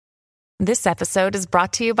This episode is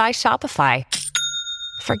brought to you by Shopify.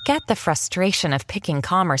 Forget the frustration of picking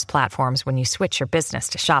commerce platforms when you switch your business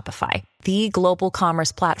to Shopify, the global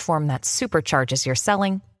commerce platform that supercharges your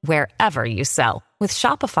selling wherever you sell. With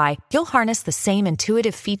Shopify, you'll harness the same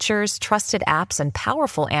intuitive features, trusted apps, and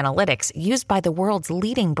powerful analytics used by the world's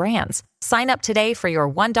leading brands. Sign up today for your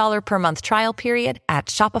 $1 per month trial period at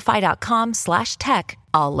shopify.com/tech,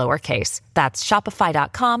 all lowercase. That's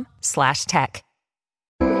shopify.com/tech.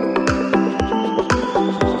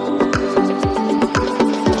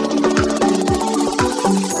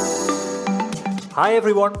 Hi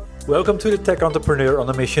everyone, welcome to the Tech Entrepreneur on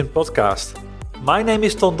a Mission podcast. My name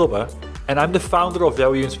is Ton Dobbe and I'm the founder of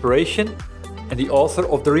Value Inspiration and the author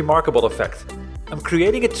of The Remarkable Effect. I'm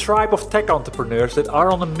creating a tribe of tech entrepreneurs that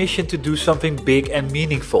are on a mission to do something big and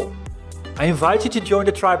meaningful. I invite you to join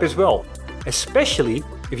the tribe as well, especially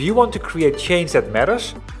if you want to create change that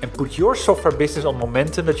matters and put your software business on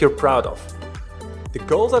momentum that you're proud of. The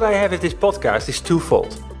goal that I have with this podcast is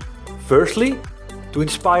twofold. Firstly, to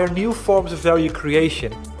inspire new forms of value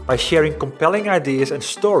creation by sharing compelling ideas and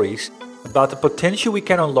stories about the potential we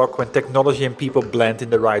can unlock when technology and people blend in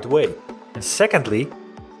the right way. And secondly,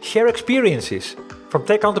 share experiences from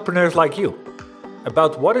tech entrepreneurs like you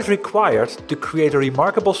about what is required to create a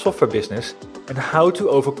remarkable software business and how to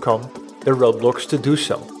overcome the roadblocks to do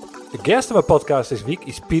so. The guest on my podcast this week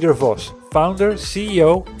is Peter Vos, founder,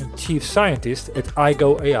 CEO, and chief scientist at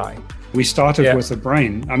Aigo AI. We started with a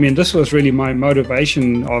brain. I mean, this was really my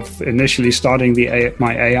motivation of initially starting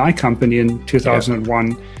my AI company in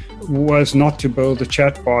 2001 was not to build a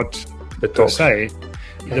chatbot per se.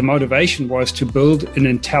 The motivation was to build an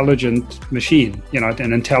intelligent machine,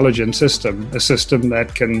 an intelligent system, a system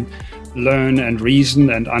that can learn and reason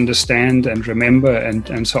and understand and remember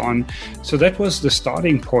and so on. So that was the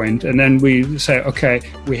starting point. And then we say, okay,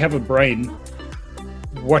 we have a brain.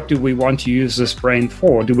 What do we want to use this brain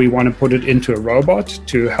for? Do we want to put it into a robot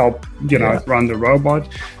to help, run the robot,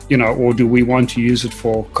 or do we want to use it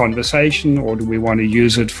for conversation, or do we want to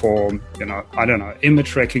use it for,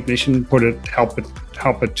 image recognition, help it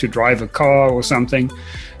to drive a car or something?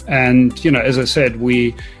 And, as I said,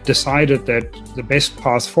 we decided that the best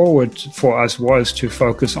path forward for us was to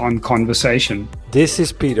focus on conversation. This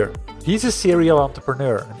is Peter. He's a serial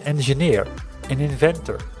entrepreneur, an engineer, an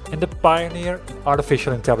inventor, and a pioneer in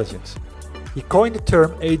artificial intelligence. He coined the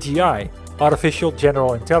term AGI, Artificial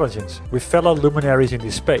General Intelligence, with fellow luminaries in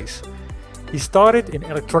this space. He started in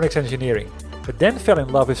electronics engineering, but then fell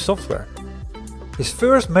in love with software. His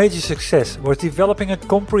first major success was developing a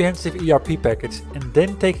comprehensive ERP package and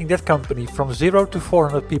then taking that company from 0 to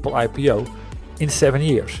 400 people IPO in 7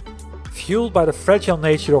 years. Fueled by the fragile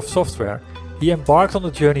nature of software, he embarked on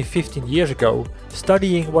the journey 15 years ago,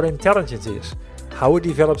 studying what intelligence is, how it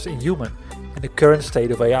develops in human, and the current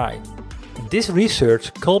state of AI. And this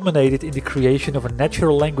research culminated in the creation of a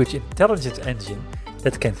natural language intelligence engine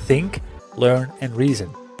that can think, learn and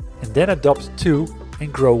reason, and then adapt to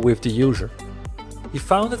and grow with the user. He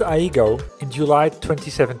founded Aigo in July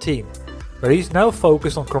 2017, where he's now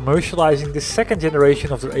focused on commercializing the second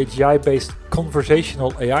generation of their AGI-based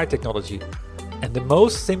conversational AI technology. And the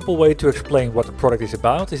most simple way to explain what the product is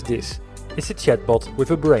about is this. It's a chatbot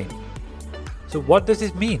with a brain. So what does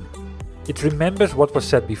this mean? It remembers what was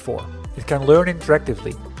said before. It can learn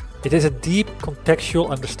interactively. It has a deep contextual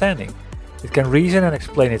understanding. It can reason and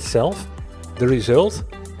explain itself. The result?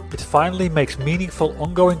 It finally makes meaningful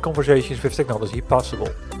ongoing conversations with technology possible.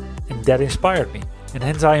 And that inspired me, and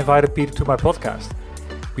hence I invited Peter to my podcast.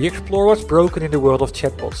 We explore what's broken in the world of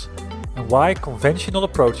chatbots and why conventional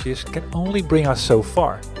approaches can only bring us so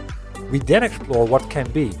far. We then explore what can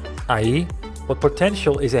be, i.e., what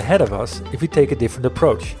potential is ahead of us if we take a different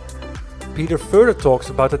approach. Peter further talks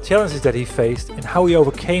about the challenges that he faced and how he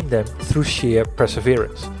overcame them through sheer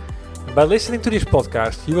perseverance. And by listening to this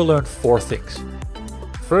podcast, you will learn 4 things.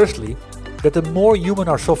 Firstly, that the more human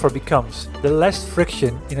our software becomes, the less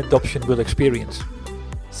friction in adoption we'll experience.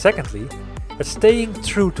 Secondly, that staying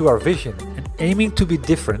true to our vision and aiming to be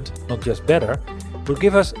different, not just better, will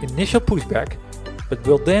give us initial pushback, but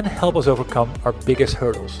will then help us overcome our biggest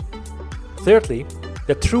hurdles. Thirdly,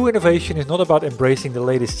 that true innovation is not about embracing the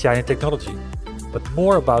latest shiny technology, but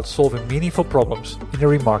more about solving meaningful problems in a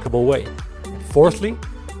remarkable way. And fourthly,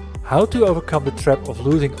 how to overcome the trap of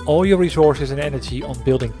losing all your resources and energy on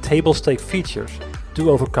building table stake features to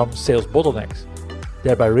overcome sales bottlenecks,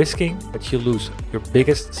 thereby risking that you lose your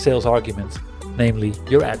biggest sales argument, namely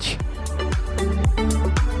your edge.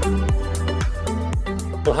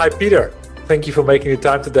 Well, hi Peter. Thank you for making the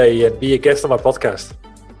time today and be a guest on my podcast.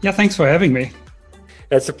 Yeah, thanks for having me.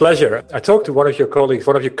 It's a pleasure. I talked to one of your colleagues,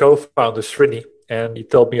 one of your co-founders, Srini, and you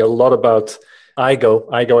told me a lot about Aigo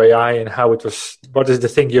AI, and what is the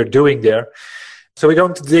thing you're doing there. So we're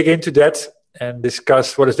going to dig into that and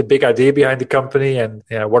discuss what is the big idea behind the company and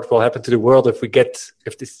what will happen to the world if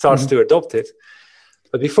it starts to adopt it.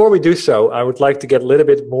 But before we do so, I would like to get a little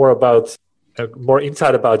bit more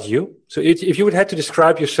insight about you. So if you would have to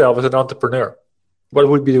describe yourself as an entrepreneur, what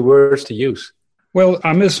would be the words to use? Well,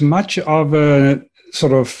 I'm as much of a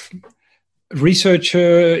sort of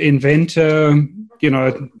researcher, inventor,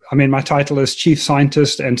 my title is chief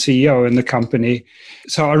scientist and CEO in the company.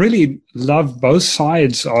 So I really love both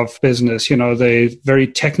sides of business, the very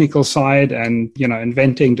technical side and,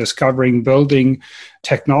 inventing, discovering, building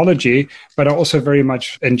technology, but I also very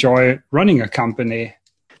much enjoy running a company.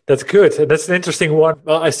 That's good. And that's an interesting one.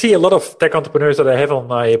 Well, I see a lot of tech entrepreneurs that I have on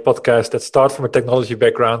my podcast that start from a technology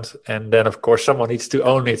background. And then, of course, someone needs to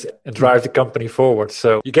own it and drive the company forward.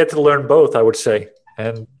 So you get to learn both, I would say.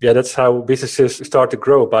 And that's how businesses start to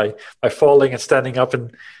grow, by falling and standing up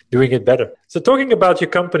and doing it better. So talking about your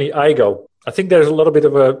company, Aigo, I think there's a little bit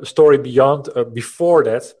of a story before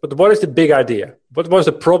that. But what is the big idea? What was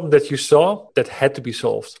the problem that you saw that had to be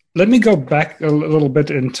solved? Let me go back a little bit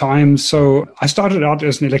in time. So I started out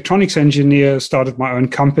as an electronics engineer, started my own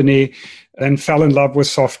company, and fell in love with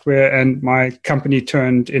software, and my company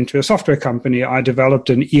turned into a software company. I developed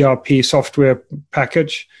an ERP software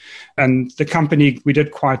package, and the company, we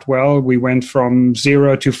did quite well. We went from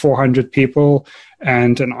 0 to 400 people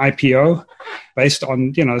and an IPO based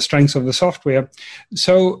on, the strengths of the software.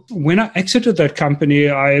 So when I exited that company,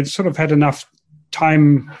 I sort of had enough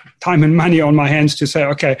time and money on my hands to say,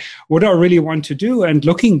 okay, what do I really want to do? And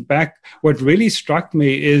looking back, what really struck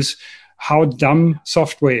me is how dumb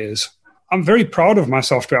software is. I'm very proud of my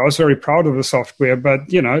software. I was very proud of the software, but,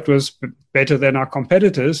 it was better than our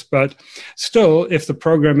competitors. But still, if the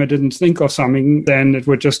programmer didn't think of something, then it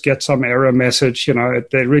would just get some error message.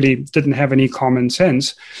 They really didn't have any common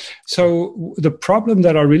sense. So the problem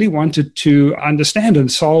that I really wanted to understand and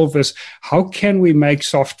solve is, how can we make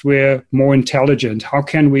software more intelligent? How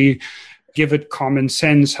can we give it common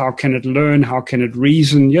sense? How can it learn? How can it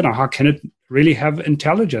reason? How can it really have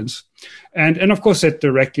intelligence? And of course, that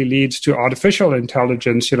directly leads to artificial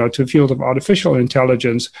intelligence, to the field of artificial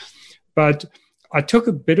intelligence. But I took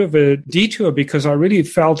a bit of a detour because I really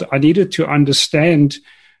felt I needed to understand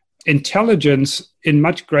intelligence in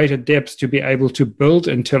much greater depth to be able to build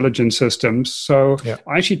intelligent systems. So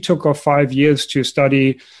I actually took off 5 years to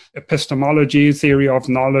study epistemology, theory of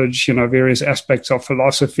knowledge, various aspects of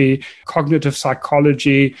philosophy, cognitive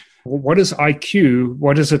psychology. What is IQ?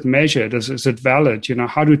 What is it measured? Is it valid?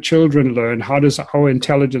 How do children learn? How does our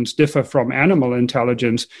intelligence differ from animal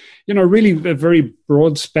intelligence? Really a very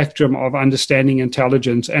broad spectrum of understanding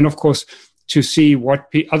intelligence. And of course, to see what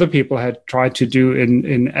other people had tried to do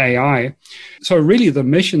in AI. So really the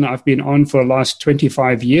mission I've been on for the last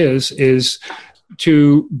 25 years is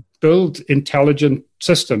to build intelligent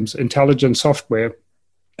systems, intelligent software.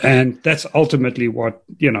 And that's ultimately what,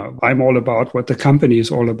 I'm all about, what the company is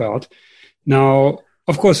all about. Now,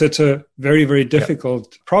 of course, it's a very, very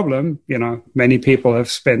difficult problem. Many people have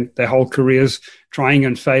spent their whole careers trying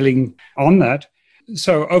and failing on that.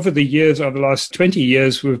 So over the last 20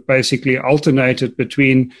 years, we've basically alternated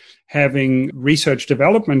between having research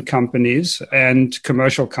development companies and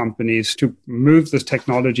commercial companies to move this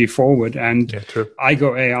technology forward. And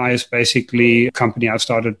Aigo AI is basically a company I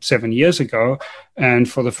started 7 years ago. And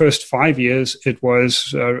for the first 5 years, it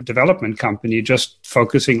was a development company just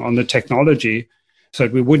focusing on the technology so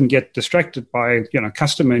that we wouldn't get distracted by,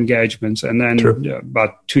 customer engagements. And then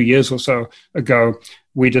about 2 years or so ago,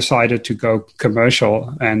 we decided to go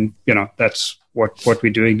commercial. And, that's what we're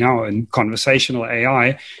doing now in conversational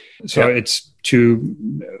AI. So it's to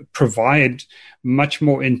provide much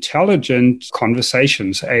more intelligent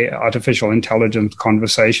conversations, artificial intelligence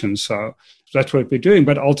conversations. So that's what we're doing.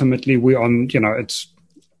 But ultimately, it's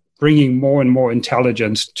bringing more and more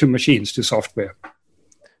intelligence to machines, to software.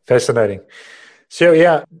 Fascinating.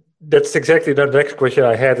 So, that's exactly the next question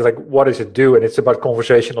I had. Like, what does it do? And it's about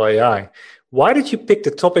conversational AI. Why did you pick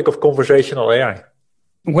the topic of conversational AI?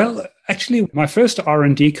 Well, actually, my first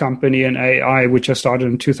R&D company in AI, which I started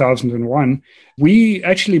in 2001, we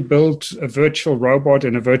actually built a virtual robot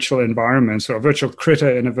in a virtual environment, so a virtual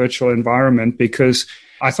critter in a virtual environment, because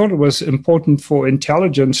I thought it was important for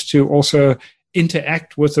intelligence to also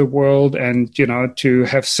interact with the world and, to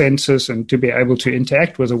have senses and to be able to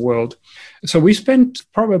interact with the world. So we spent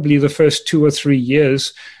probably the first 2 or 3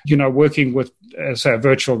 years, working with, as a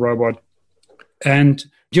virtual robot. And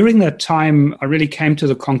during that time, I really came to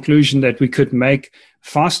the conclusion that we could make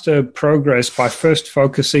faster progress by first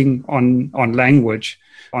focusing on language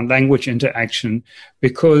interaction,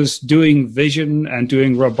 because doing vision and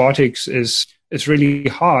doing robotics is really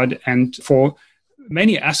hard. And for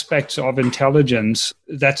many aspects of intelligence,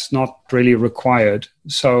 that's not really required.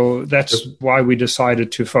 So that's why we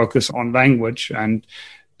decided to focus on language. And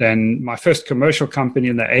then my first commercial company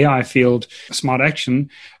in the AI field, Smart Action,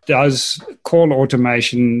 does call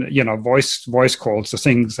automation, voice calls, the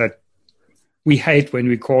things that we hate when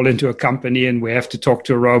we call into a company and we have to talk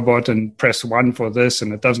to a robot and press 1 for this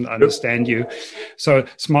and it doesn't understand you. So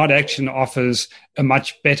Smart Action offers a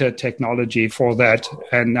much better technology for that.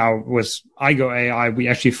 And now with iGo AI,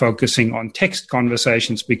 we're actually focusing on text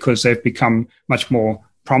conversations because they've become much more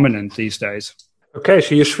prominent these days. Okay,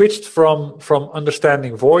 so you switched from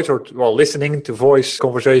understanding voice or listening to voice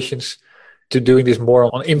conversations to doing this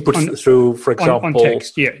more on input through, for example, on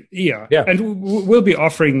text. Yeah. And we'll be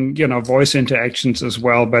offering, voice interactions as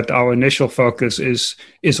well, but our initial focus is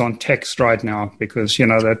on text right now because,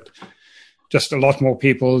 that just a lot more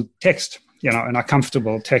people text, and are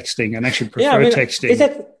comfortable texting and actually prefer texting.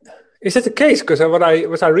 Is that the case? Because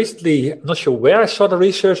I recently, I'm not sure where I saw the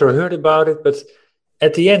research or heard about it, but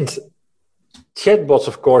at the end, chatbots,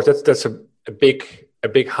 of course, that's a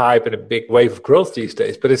big hype and a big wave of growth these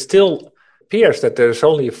days, but it still appears that there's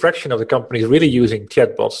only a fraction of the companies really using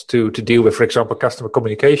chatbots to deal with, for example, customer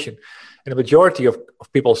communication. And the majority of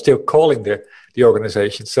people still calling the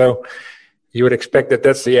organization. So you would expect that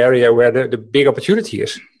that's the area where the big opportunity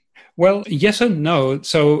is. Well, yes and no.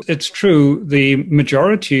 So it's true. The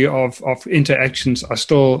majority of interactions are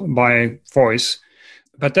still by voice.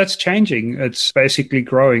 But that's changing. It's basically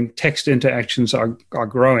growing. Text interactions are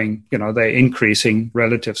growing. They're increasing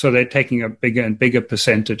relative. So they're taking a bigger and bigger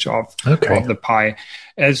percentage of the pie.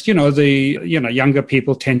 As the younger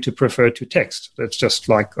people tend to prefer to text. It's just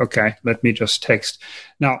like, okay, let me just text.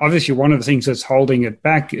 Now, obviously, one of the things that's holding it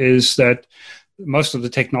back is that most of the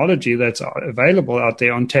technology that's available out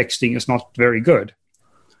there on texting is not very good.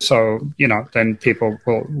 So, then people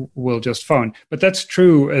will just phone. But that's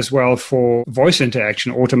true as well for voice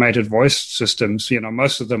interaction, automated voice systems.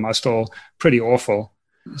 Most of them are still pretty awful.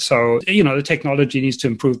 So, the technology needs to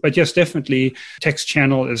improve. But yes, definitely text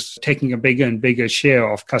channel is taking a bigger and bigger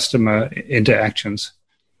share of customer interactions.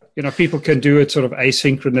 People can do it sort of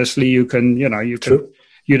asynchronously. You can.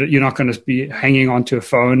 You're not going to be hanging onto a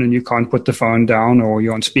phone and you can't put the phone down, or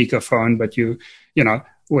you're on speakerphone, but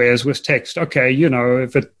whereas with text, okay,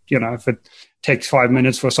 if it takes 5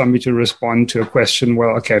 minutes for somebody to respond to a question,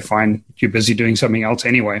 well, okay, fine, you're busy doing something else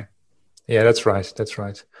anyway. Yeah, that's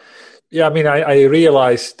right. Yeah, I mean, I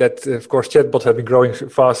realize that, of course, chatbots have been growing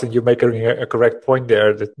fast, and you're making a correct point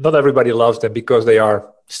there that not everybody loves them because they are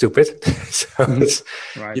stupid. So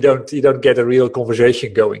right. You don't get a real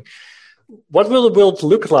conversation going. What will the world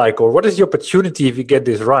look like, or what is the opportunity if you get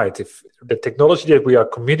this right? If the technology that we are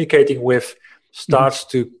communicating with starts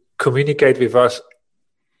to communicate with us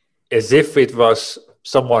as if it was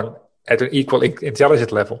someone at an equal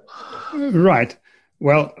intelligence level. Right.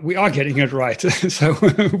 Well, we are getting it right. So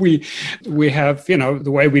we have, the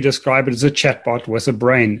way we describe it is a chatbot with a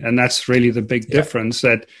brain. And that's really the big difference,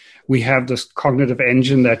 that we have this cognitive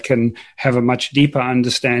engine that can have a much deeper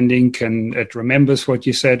understanding, it remembers what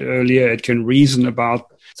you said earlier, it can reason about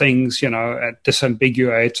things,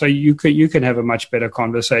 disambiguate. So you can have a much better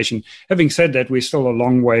conversation. Having said that, we're still a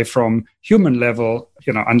long way from human level,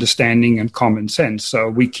 understanding and common sense. So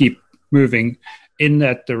we keep moving in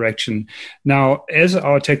that direction. Now, as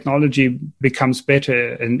our technology becomes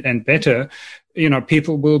better and better,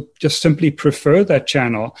 people will just simply prefer that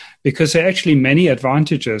channel because there are actually many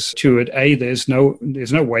advantages to it. There's no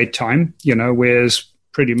wait time, whereas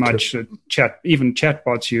pretty much even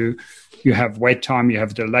chatbots, you have wait time, you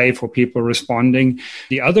have delay for people responding.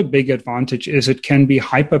 The other big advantage is it can be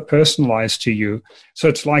hyper-personalized to you. So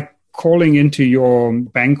it's like calling into your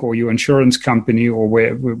bank or your insurance company or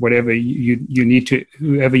whatever whoever you need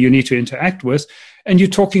to interact with, and you're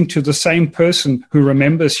talking to the same person who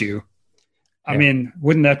remembers you. I mean,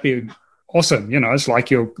 wouldn't that be awesome? It's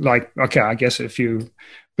like okay, I guess if you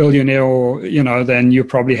billionaire or, then you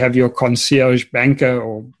probably have your concierge banker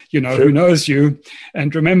or, who knows you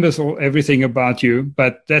and remembers everything about you.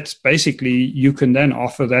 But that's basically, you can then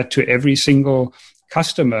offer that to every single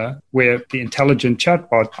customer, where the intelligent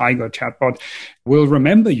chatbot, iGo chatbot, will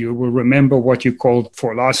remember you, will remember what you called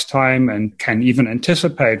for last time and can even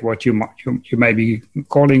anticipate what you may be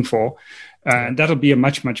calling for. And that'll be a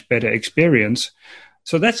much, much better experience.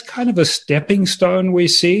 So that's kind of a stepping stone we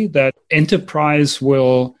see, that enterprise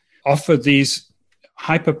will offer these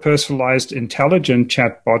hyper-personalized, intelligent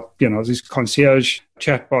chatbot, these concierge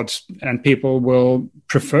chatbots, and people will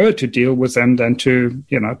prefer to deal with them than to,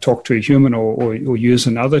 talk to a human or use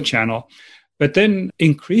another channel. But then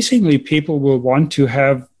increasingly people will want to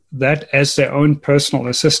have that as their own personal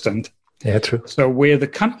assistant. Yeah, true. So where the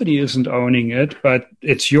company isn't owning it, but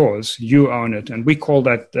it's yours, you own it. And we call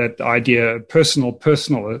that idea personal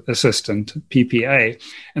assistant, PPA.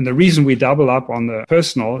 And the reason we double up on the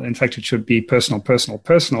personal, in fact, it should be personal,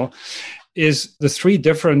 is the three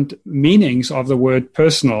different meanings of the word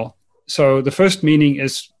personal. So the first meaning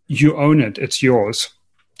is you own it, it's yours,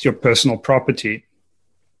 it's your personal property.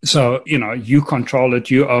 So, you control it,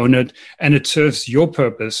 you own it, and it serves your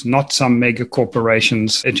purpose, not some mega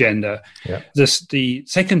corporation's agenda. Yeah. The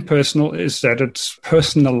second personal is that it's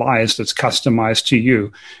personalized, it's customized to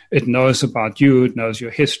you. It knows about you, it knows your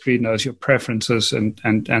history, knows your preferences,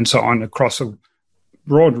 and so on across a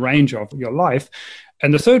broad range of your life.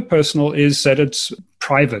 And the third personal is that it's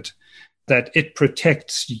private, that it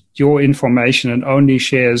protects your information and only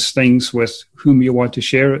shares things with whom you want to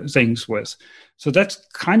share things with. So that's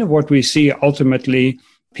kind of what we see ultimately,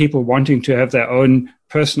 people wanting to have their own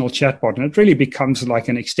personal chatbot. And it really becomes like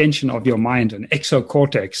an extension of your mind, an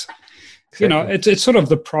exocortex. Exactly. It's sort of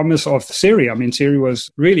the promise of Siri. I mean, Siri was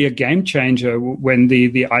really a game changer when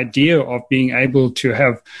the idea of being able to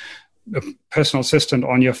have a personal assistant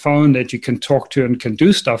on your phone that you can talk to and can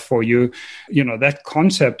do stuff for you, that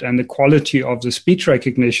concept and the quality of the speech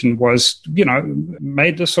recognition was,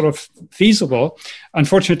 made this sort of feasible.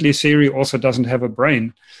 Unfortunately, Siri also doesn't have a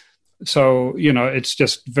brain. So, it's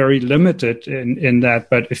just very limited in that.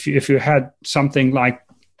 But if you had something like,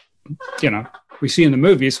 we see in the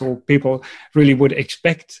movies, or people really would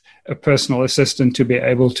expect a personal assistant to be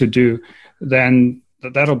able to do, then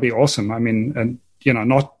that'll be awesome. I mean, and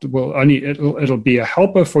it'll be a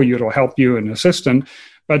helper for you. It'll help you, an assistant,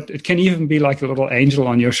 but it can even be like a little angel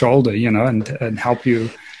on your shoulder, and help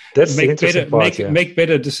you make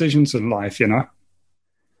better decisions in life,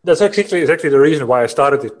 That's exactly the reason why I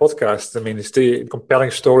started this podcast. I mean, it's the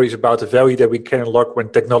compelling stories about the value that we can unlock when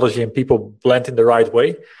technology and people blend in the right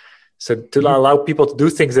way. So to allow people to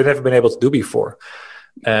do things they've never been able to do before.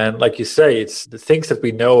 And like you say, it's the things that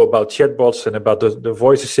we know about chatbots and about the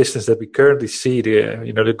voice assistants that we currently see,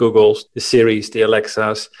 the Googles, the Siris, the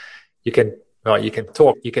Alexas. You can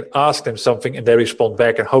talk, you can ask them something and they respond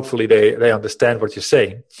back, and hopefully they understand what you're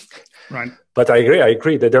saying. Right. But I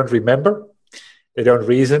agree. They don't remember, they don't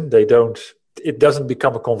reason, it doesn't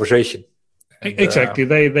become a conversation. And, exactly.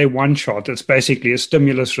 They one shot. It's basically a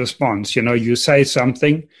stimulus response. You say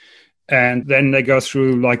something, and then they go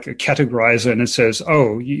through like a categorizer and it says,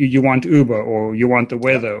 oh, you want Uber, or you want the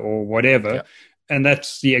weather, or whatever. Yeah. And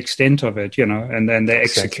that's the extent of it, and then they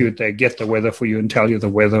execute, They get the weather for you and tell you the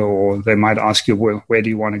weather, or they might ask you, where do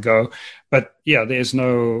you want to go? But yeah, there's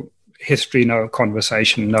no history, no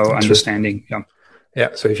conversation, no understanding. Yeah. Yeah.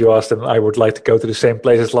 So if you ask them, I would like to go to the same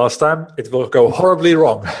place as last time, it will go horribly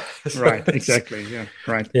wrong. Right. Exactly. Yeah.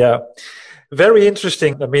 Right. Yeah. Very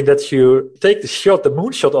interesting. I mean, that you take the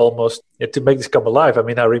moonshot almost, to make this come alive. I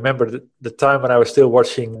mean, I remember the time when I was still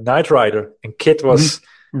watching Knight Rider, and Kit was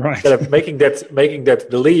kind of making that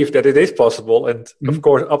belief that it is possible. And of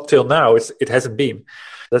course, up till now, it hasn't been.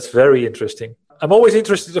 That's very interesting. I'm always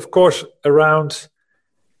interested, of course, around,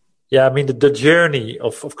 the journey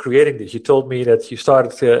of creating this. You told me that you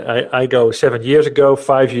started iGo 7 years ago,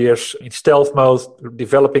 5 years in stealth mode,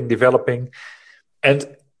 developing.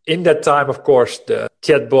 And in that time, of course, the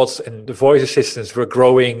chatbots and the voice assistants were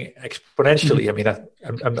growing exponentially. I mean,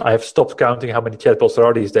 I have stopped counting how many chatbots there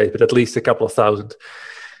are these days, but at least a couple of thousand.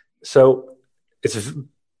 So it's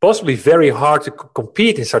possibly very hard to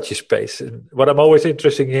compete in such a space. And what I'm always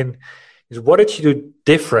interested in is, what did you do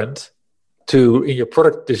different in your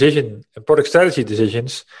product decision and product strategy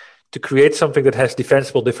decisions to create something that has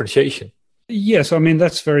defensible differentiation? Yes, I mean,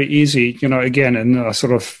 that's very easy. Again, and a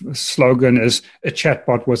sort of slogan is a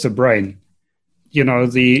chatbot with a brain.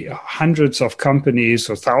 The hundreds of companies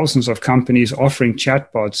or thousands of companies offering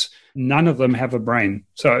chatbots, none of them have a brain.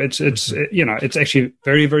 So it's actually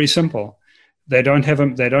very, very simple. They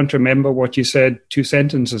don't remember what you said 2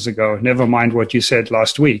 sentences ago, never mind what you said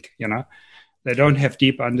last week, They don't have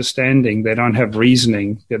deep understanding. They don't have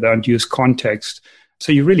reasoning. They don't use context.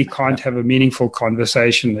 So you really can't have a meaningful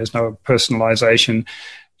conversation. There's no personalization.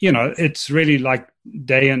 It's really like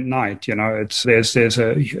day and night. There's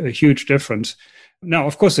a huge difference. Now,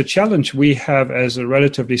 of course, the challenge we have as a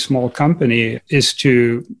relatively small company is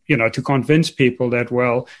to convince people that,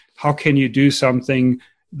 well, how can you do something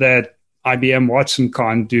that IBM Watson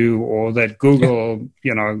can't do, or that Google,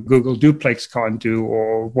 Google Duplex can't do,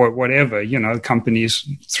 or whatever, companies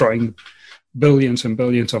throwing billions and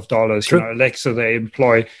billions of dollars. True. Alexa, they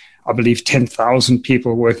employ, I believe, 10,000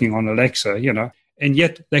 people working on Alexa, and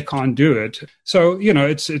yet they can't do it. So,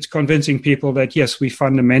 it's convincing people that, yes, we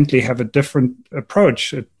fundamentally have a different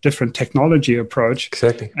approach, a different technology approach.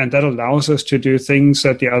 Exactly. And that allows us to do things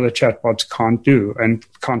that the other chatbots can't do and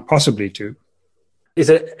can't possibly do. Is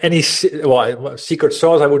there any, secret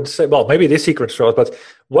sauce? I wouldn't say, maybe it is secret sauce, but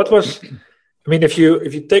what was, if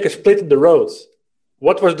you take a split in the road,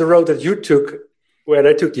 what was the road that you took where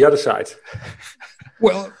they took the other side?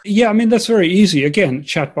 Well, yeah, that's very easy. Again,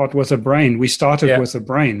 chatbot with a brain. We started with a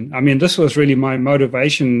brain. this was really my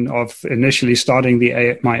motivation of initially starting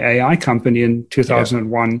my AI company in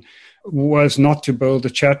 2001 was not to build a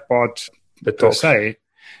chatbot per se.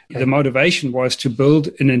 The motivation was to build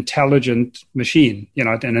an intelligent machine,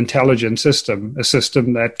 an intelligent system, a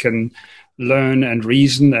system that can learn and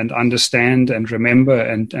reason and understand and remember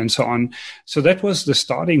and so on. So that was the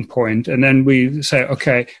starting point. And then we say,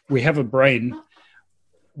 okay, we have a brain.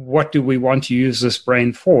 What do we want to use this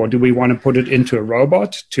brain for? Do we want to put it into a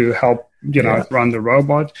robot to help, run the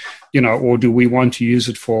robot, or do we want to use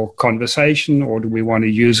it for conversation, or do we want to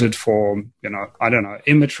use it for,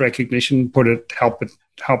 image recognition,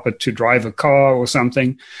 help it to drive a car or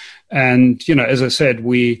something? And, as I said,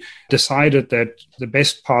 we decided that the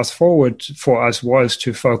best path forward for us was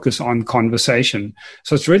to focus on conversation.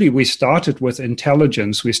 So it's really, we started with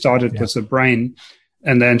intelligence. We started with the brain,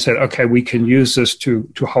 and then said, okay, we can use this to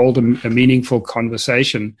hold a meaningful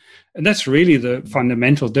conversation. And that's really the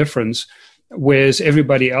fundamental difference. Whereas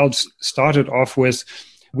everybody else started off with,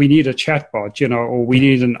 we need a chatbot, or we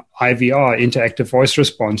need an IVR, interactive voice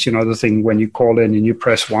response, the thing when you call in and you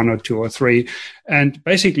press 1 or 2 or 3. And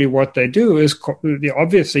basically what they do is, the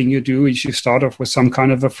obvious thing you do is you start off with some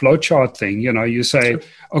kind of a flowchart thing. You say,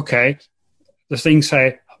 okay, the thing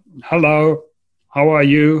say, hello, how are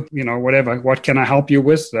you? Whatever. What can I help you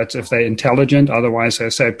with? That's if they're intelligent. Otherwise, they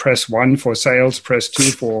say press 1 for sales, press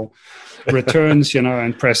 2 for returns,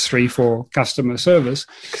 and press 3 for customer service.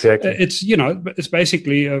 Exactly. It's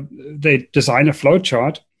basically they design a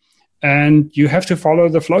flowchart, and you have to follow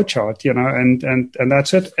the flowchart, and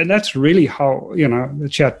that's it. And that's really how the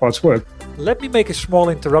chatbots work. Let me make a small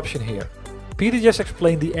interruption here. Peter just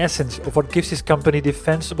explained the essence of what gives his company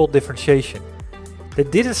defensible differentiation. They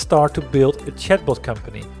didn't start to build a chatbot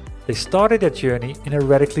company. They started their journey in a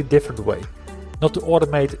radically different way, not to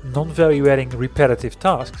automate non-value-adding repetitive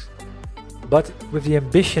tasks, but with the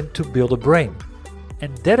ambition to build a brain.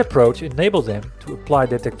 And that approach enabled them to apply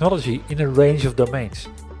their technology in a range of domains.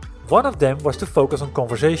 One of them was to focus on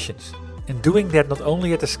conversations, and doing that not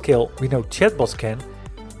only at the scale we know chatbots can,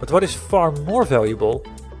 but what is far more valuable,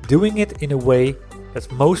 doing it in a way that's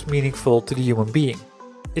most meaningful to the human being.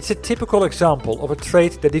 It's a typical example of a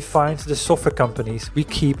trait that defines the software companies we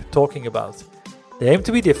keep talking about. They aim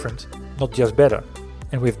to be different, not just better.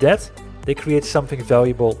 And with that, they create something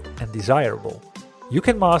valuable and desirable. You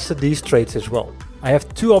can master these traits as well. I have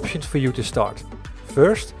 2 options for you to start.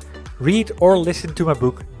 First, read or listen to my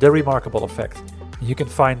book, The Remarkable Effect. You can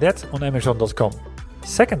find that on Amazon.com.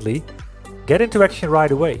 Secondly, get into action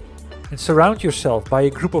right away and surround yourself by a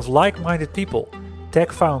group of like-minded people,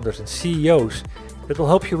 tech founders and CEOs that will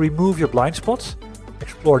help you remove your blind spots,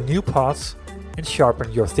 explore new paths, and sharpen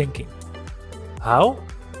your thinking. How?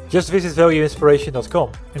 Just visit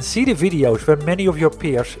valueinspiration.com and see the videos where many of your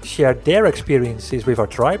peers share their experiences with our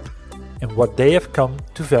tribe and what they have come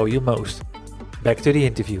to value most. Back to the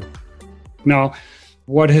interview. Now,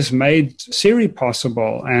 what has made Siri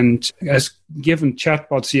possible and has given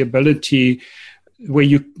chatbots the ability where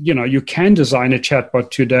you can design a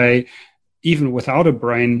chatbot today even without a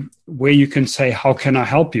brain, where you can say, how can I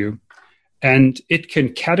help you? And it can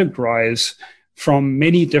categorize from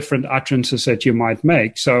many different utterances that you might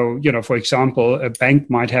make. So, for example, a bank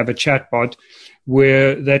might have a chatbot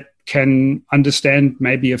where that can understand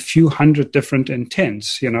maybe a few hundred different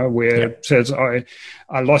intents, where it says, I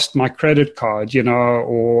lost my credit card,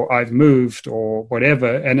 or I've moved or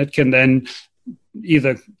whatever. And it can then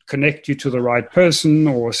either connect you to the right person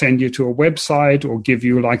or send you to a website or give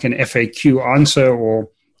you like an FAQ answer or,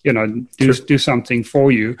 do something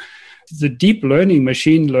for you. The deep learning,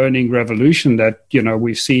 machine learning revolution that,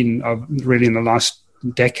 we've seen really in the last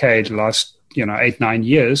decade, 8-9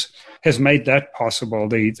 years, has made that possible.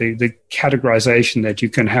 The categorization that you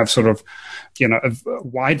can have sort of, a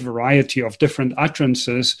wide variety of different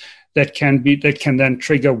utterances that can then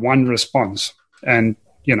trigger one response. And,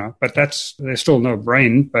 but there's still no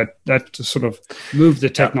brain, but that sort of moved the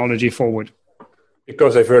technology forward.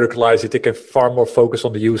 because they verticalize it, they can far more focus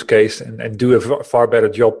on the use case and do a far better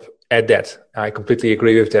job at that. I completely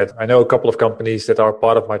agree with that. I know a couple of companies that are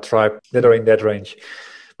part of my tribe that are in that range.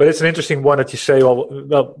 But it's an interesting one that you say,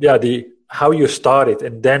 how you started,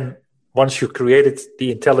 and then once you created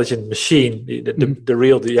the intelligent machine,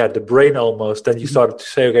 the brain almost, then you started to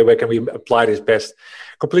say, okay, where can we apply this best?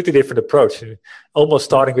 Completely different approach, almost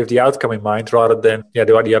starting with the outcome in mind rather than the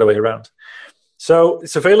other way around. So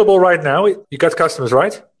it's available right now. You got customers,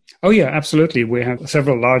 right? Oh, yeah, absolutely. We have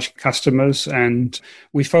several large customers, and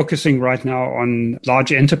we're focusing right now on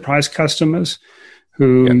large enterprise customers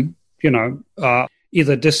who, are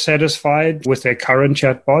either dissatisfied with their current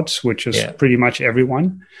chatbots, which is pretty much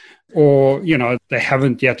everyone, or, they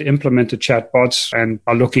haven't yet implemented chatbots and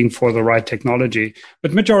are looking for the right technology.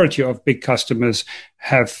 But majority of big customers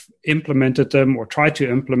have implemented them or tried to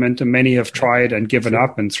implement them. Many have tried and given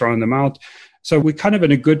up and thrown them out. So we're kind of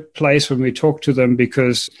in a good place when we talk to them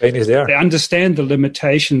because they understand the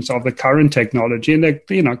limitations of the current technology, and they,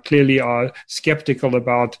 clearly are skeptical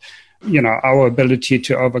about, our ability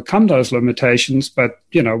to overcome those limitations. But,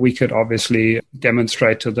 we could obviously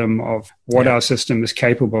demonstrate to them of what our system is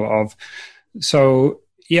capable of. So,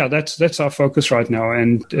 that's our focus right now.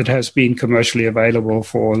 And it has been commercially available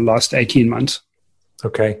for the last 18 months.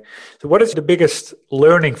 Okay. So what is the biggest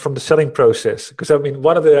learning from the selling process? Because,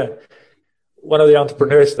 one of the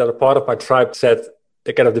entrepreneurs that are part of my tribe said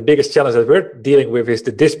the kind of the biggest challenge that we're dealing with is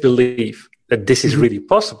the disbelief that this is really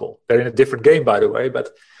possible. They're in a different game, by the way, but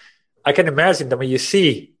I can imagine that when you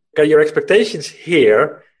see your expectations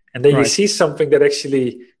here, and then you see something that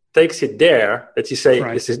actually takes it there, that you say,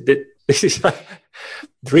 this is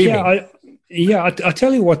dreaming. I'll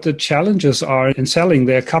tell you what the challenges are in selling.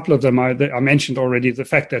 There are a couple of them. I mentioned already the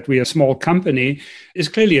fact that we're a small company is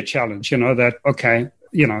clearly a challenge,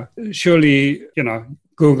 surely,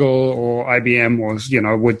 Google or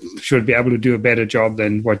IBM should be able to do a better job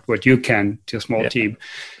than what you can to a small team.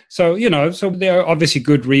 So, so there are obviously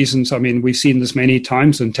good reasons. We've seen this many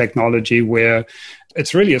times in technology where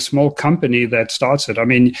it's really a small company that starts it.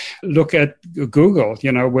 Look at Google.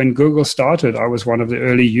 When Google started, I was one of the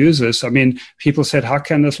early users. People said, how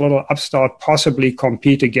can this little upstart possibly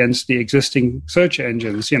compete against the existing search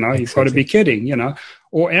engines? You've got to be kidding,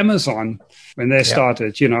 Or Amazon, when they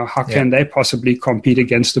started, how can they possibly compete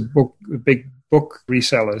against the big book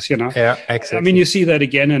resellers, Yeah, exactly. You see that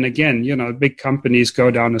again and again, big companies go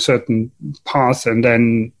down a certain path, and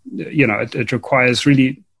then, it requires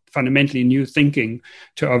really fundamentally new thinking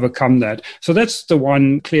to overcome that. So that's the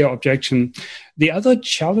one clear objection. The other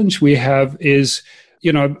challenge we have is,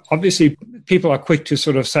 obviously people are quick to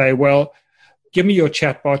sort of say, well, give me your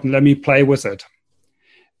chatbot and let me play with it.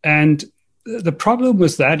 And the problem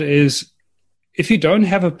with that is if you don't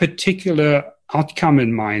have a particular outcome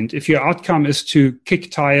in mind, if your outcome is to kick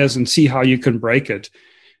tires and see how you can break it,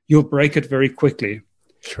 you'll break it very quickly.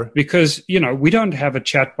 Sure. Because, we don't have a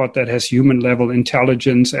chatbot that has human level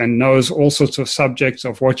intelligence and knows all sorts of subjects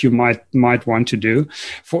of what you might want to do.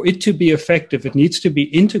 For it to be effective, it needs to be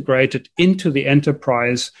integrated into the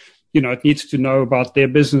enterprise. It needs to know about their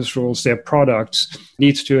business rules, their products,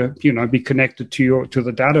 needs to, be connected to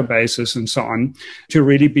the databases and so on to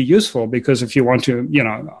really be useful. Because if you want to,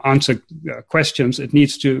 answer questions, it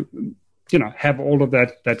needs to, have all of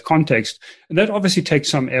that context. And that obviously takes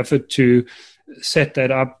some effort to set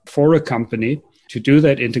that up for a company to do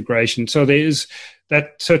that integration. So there is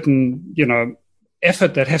that certain,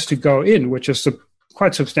 effort that has to go in, which is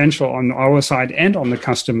quite substantial on our side and on the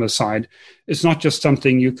customer side. It's not just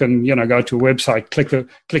something you can, go to a website,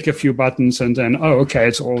 click a few buttons, and then,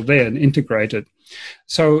 it's all there and integrated.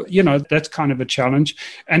 So, that's kind of a challenge.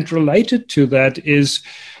 And related to that is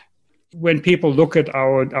when people look at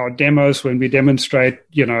our demos, when we demonstrate,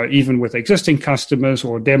 even with existing customers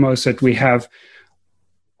or demos that we have,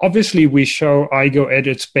 obviously we show Aigo at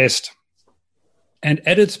its best. And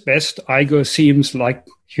at its best, Aigo seems like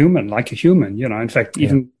a human, in fact,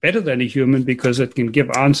 even better than a human because it can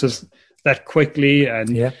give answers that quickly and,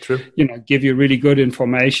 give you really good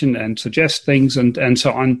information and suggest things and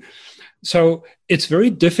so on. So it's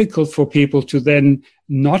very difficult for people to then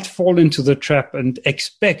not fall into the trap and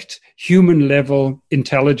expect human level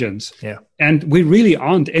intelligence. Yeah. And we really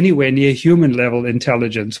aren't anywhere near human level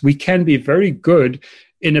intelligence. We can be very good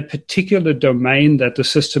in a particular domain that the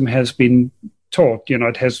system has been taught.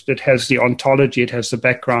 It has the ontology, it has the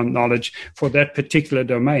background knowledge for that particular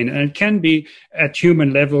domain. And it can be at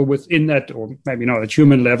human level within that, or maybe not at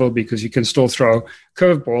human level because you can still throw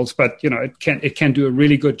curveballs, but it can do a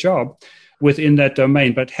really good job within that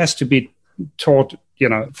domain, but it has to be taught,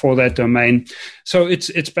 for that domain. So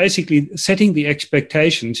it's basically setting the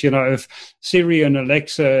expectations. If Siri and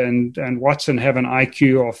Alexa and Watson have an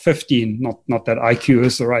IQ of 15, not that IQ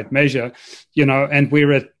is the right measure, and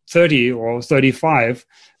we're at 30 or 35,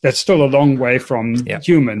 that's still a long way from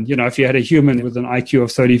human. If you had a human with an IQ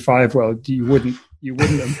of 35, well, you wouldn't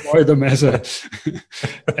employ them as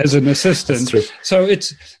an assistant. So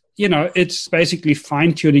it's basically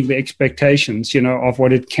fine-tuning the expectations, of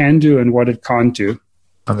what it can do and what it can't do.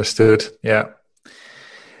 Understood. Yeah. I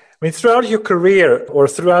mean, throughout your career or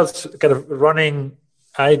throughout kind of running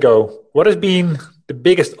iGo, what has been the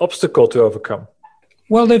biggest obstacle to overcome?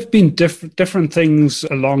 Well, there have been different things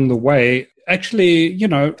along the way. Actually,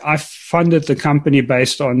 I funded the company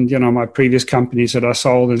based on, my previous companies that I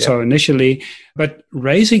sold. And so initially, but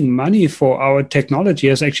raising money for our technology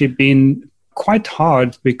has actually been quite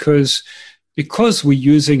hard because we're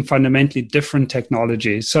using fundamentally different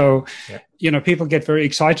technology. So, people get very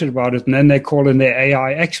excited about it and then they call in their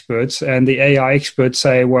AI experts and the AI experts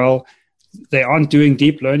say, well, they aren't doing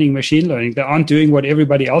deep learning, machine learning. They aren't doing what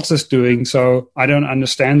everybody else is doing. So I don't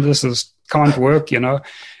understand this. This can't work,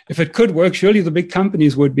 If it could work, surely the big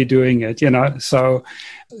companies would be doing it, So,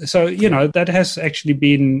 that has actually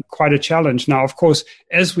been quite a challenge. Now, of course,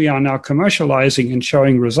 as we are now commercializing and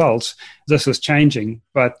showing results, this is changing.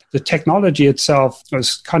 But the technology itself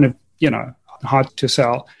was kind of, hard to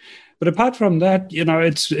sell. But apart from that,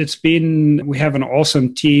 we have an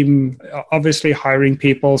awesome team, obviously hiring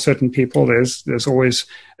people, certain people, there's always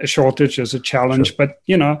a shortage, there's a challenge, but,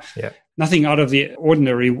 nothing out of the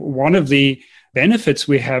ordinary. One of the benefits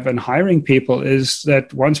we have in hiring people is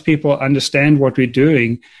that once people understand what we're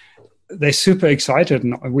doing, they're super excited.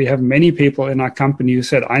 And we have many people in our company who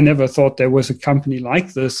said, I never thought there was a company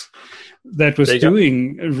like this that was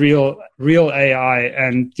doing real AI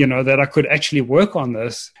and, that I could actually work on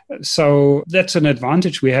this. So that's an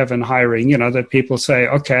advantage we have in hiring, that people say,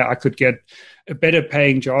 okay, I could get a better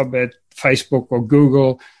paying job at Facebook or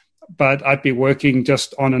Google, but I'd be working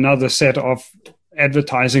just on another set of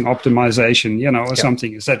advertising optimization, or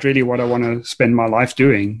something. Is that really what I want to spend my life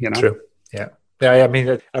doing, True. Yeah. Yeah, I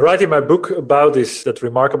mean, I write in my book about this, that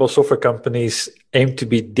remarkable software companies aim to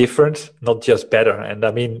be different, not just better. And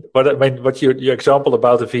I mean, what your example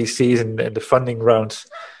about the VCs and the funding rounds,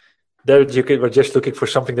 there you were just looking for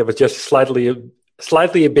something that was just slightly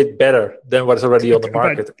a bit better than what is already on the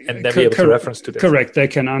market, and then be able to reference to that. Correct. They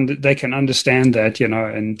can understand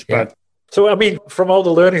that, but. So, I mean, from all the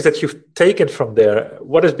learnings that you've taken from there,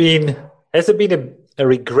 has there been a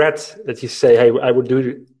regret that you say, hey, I would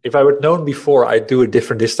do, if I would known before, I'd do it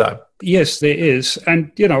different this time? Yes, there is.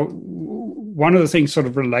 And, one of the things sort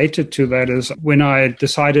of related to that is when I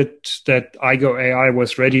decided that iGo AI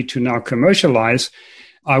was ready to now commercialize,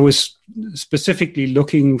 I was specifically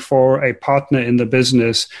looking for a partner in the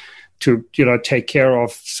business to, take care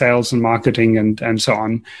of sales and marketing and so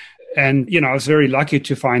on. And, I was very lucky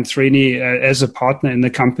to find Srini as a partner in the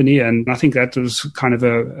company. And I think that was kind of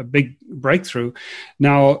a big breakthrough.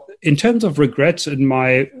 Now, in terms of regrets in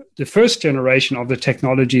the first generation of the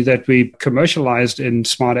technology that we commercialized in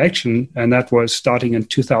Smart Action, and that was starting in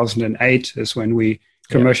 2008 is when we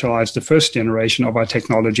commercialized the first generation of our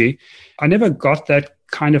technology. I never got that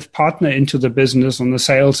kind of partner into the business on the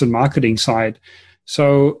sales and marketing side.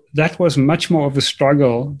 So that was much more of a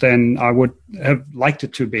struggle than I would have liked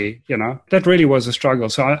it to be, That really was a struggle.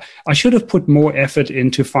 So I should have put more effort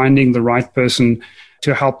into finding the right person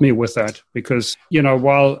to help me with that because,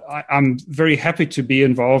 while I'm very happy to be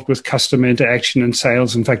involved with customer interaction and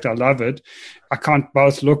sales, in fact, I love it, I can't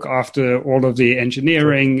both look after all of the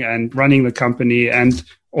engineering and running the company and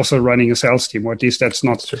also running a sales team, or at least that's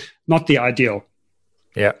not the ideal.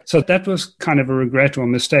 Yeah. So that was kind of a regret or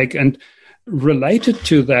mistake. And related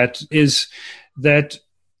to that is that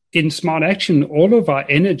in Smart Action, all of our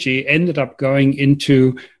energy ended up going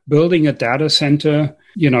into building a data center,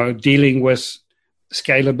 dealing with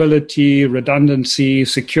scalability, redundancy,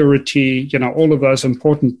 security, all of those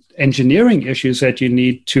important engineering issues that you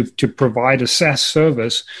need to provide a SaaS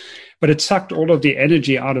service. But it sucked all of the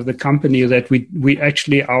energy out of the company that we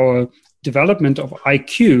actually, our development of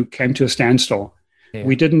IQ came to a standstill. Yeah.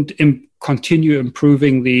 We didn't continue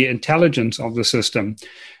improving the intelligence of the system.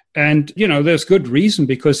 And, there's good reason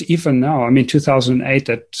because even now, 2008,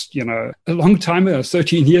 that's, a long time ago,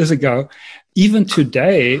 13 years ago, even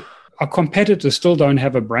today, our competitors still don't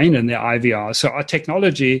have a brain in their IVR. So our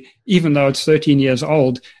technology, even though it's 13 years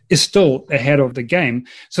old, is still ahead of the game.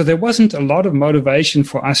 So there wasn't a lot of motivation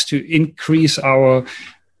for us to increase the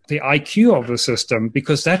IQ of the system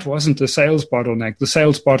because that wasn't the sales bottleneck. The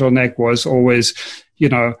sales bottleneck was always,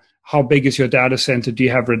 how big is your data center? Do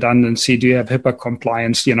you have redundancy? Do you have HIPAA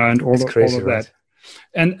compliance? And all of that. Right?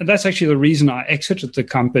 And that's actually the reason I exited the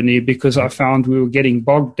company, because I found we were getting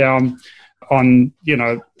bogged down on,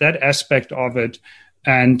 that aspect of it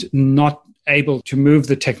and not able to move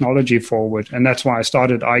the technology forward. And that's why I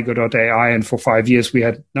started Aigo.ai. And for 5 years, we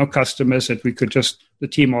had no customers, and we could the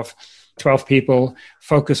team of 12 people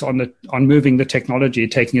focus on moving the technology,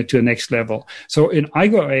 taking it to the next level. So in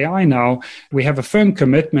Aigo.ai now, we have a firm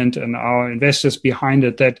commitment, and our investors behind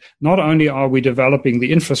it, that not only are we developing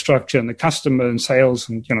the infrastructure and the customer and sales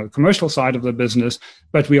and the commercial side of the business,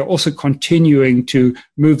 but we are also continuing to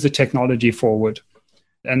move the technology forward.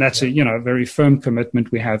 And that's a very firm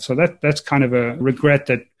commitment we have. So that's kind of a regret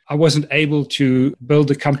that I wasn't able to build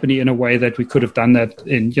the company in a way that we could have done that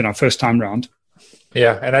in first time round.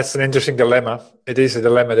 Yeah, and that's an interesting dilemma. It is a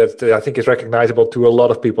dilemma that I think is recognizable to a lot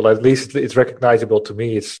of people. At least it's recognizable to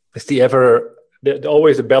me. It's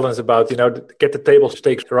always the balance about get the table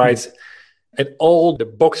stakes right, and all the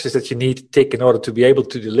boxes that you need to tick in order to be able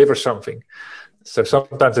to deliver something. So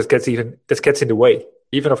sometimes that gets in the way,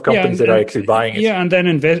 even of companies that are actually buying it. Yeah, and then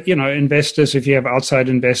investors, if you have outside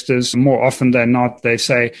investors, more often than not, they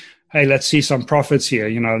say, hey, let's see some profits here.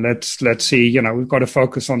 Let's see, we've got to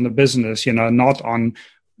focus on the business, not on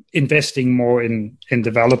investing more in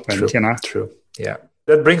development, True. Yeah.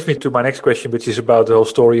 That brings me to my next question, which is about the whole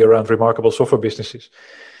story around remarkable software businesses.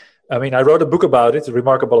 I mean, I wrote a book about it,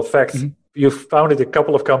 Remarkable Effect. Mm-hmm. You've founded a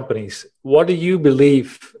couple of companies. What do you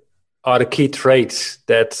believe are the key traits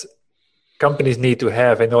that companies need to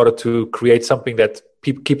have in order to create something that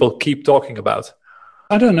people keep talking about?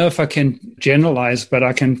 I don't know if I can generalize, but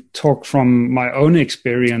I can talk from my own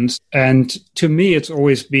experience. And to me, it's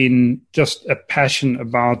always been just a passion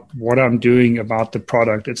about what I'm doing, about the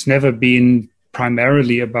product. It's never been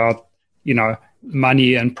primarily about,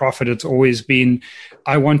 money and profit. It's always been,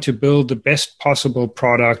 I want to build the best possible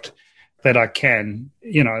product that I can.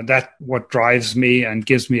 That's what drives me and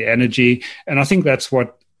gives me energy. And I think that's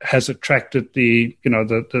what has attracted the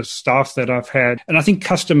staff that I've had. And I think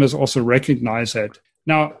customers also recognize that.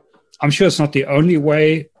 Now, I'm sure it's not the only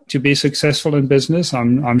way to be successful in business.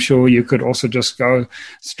 I'm sure you could also just go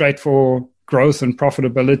straight for growth and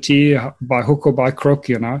profitability by hook or by crook,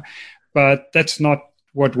 but that's not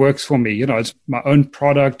what works for me. It's my own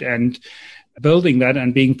product and building that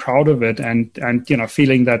and being proud of it and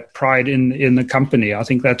feeling that pride in the company. I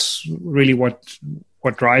think that's really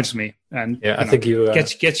what drives me and I think you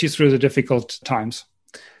gets you through the difficult times.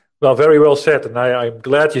 Well, very well said. And I'm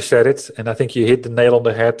glad you said it. And I think you hit the nail on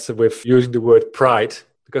the head with using the word pride,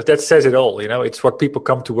 because that says it all. It's what people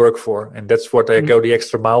come to work for, and that's what they go the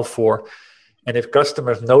extra mile for. And if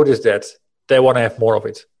customers notice that, they want to have more of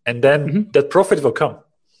it. And then that profit will come.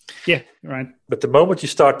 Yeah, right. But the moment you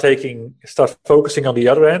start focusing on the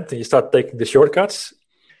other end and you start taking the shortcuts,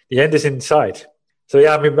 the end is in sight. So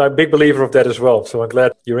yeah, I'm a big believer of that as well. So I'm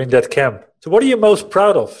glad you're in that camp. So what are you most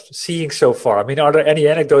proud of seeing so far? I mean, are there any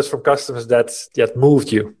anecdotes from customers that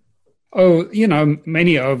moved you? Oh,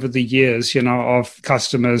 many over the years, of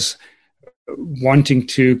customers wanting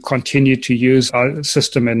to continue to use our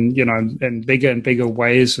system in bigger and bigger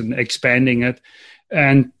ways and expanding it.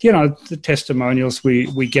 And, the testimonials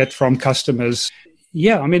we get from customers.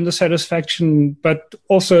 Yeah, I mean, the satisfaction, but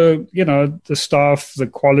also, the staff, the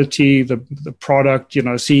quality, the product,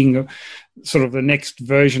 seeing sort of the next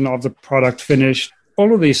version of the product finished,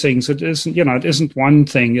 all of these things. It isn't one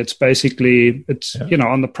thing. It's basically,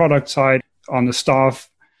 on the product side, on the staff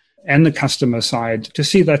and the customer side, to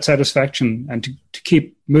see that satisfaction and to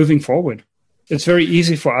keep moving forward. It's very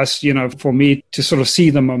easy for us, for me to sort of see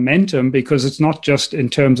the momentum, because it's not just in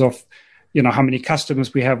terms of, how many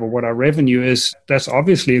customers we have or what our revenue is. That's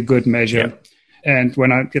obviously a good measure. Yeah. And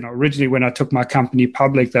when originally when I took my company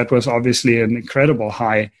public, that was obviously an incredible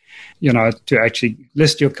high, to actually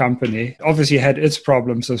list your company. Obviously had its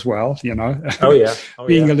problems as well,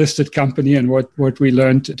 being a listed company and what we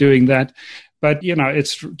learned doing that. But,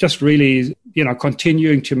 it's just really,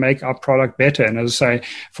 continuing to make our product better. And as I say,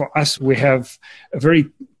 for us, we have a very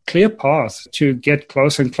clear path to get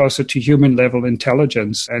closer and closer to human level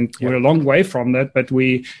intelligence. And we're a long way from that, but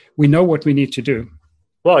we know what we need to do.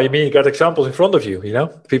 Well, you got examples in front of you,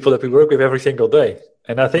 people that we work with every single day.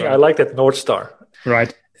 And I think I like that North Star.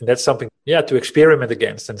 Right. And that's something, to experiment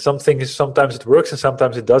against. And some things, sometimes it works and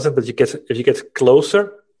sometimes it doesn't. But if you get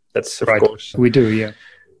closer, that's of course. We do, yeah.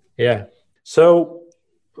 Yeah. So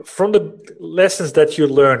from the lessons that you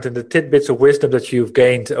learned and the tidbits of wisdom that you've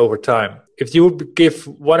gained over time, if you would give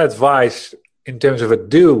one advice in terms of a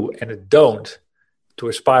do and a don't to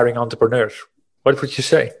aspiring entrepreneurs, what would you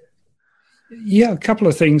say? Yeah, a couple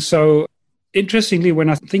of things. So interestingly, when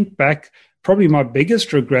I think back, probably my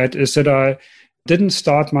biggest regret is that I didn't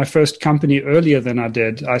start my first company earlier than I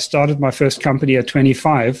did. I started my first company at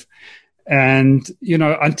 25. And,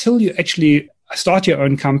 until you actually start your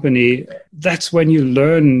own company, that's when you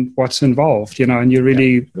learn what's involved, and you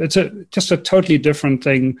really, it's just a totally different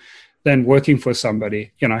thing than working for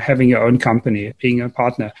somebody, having your own company, being a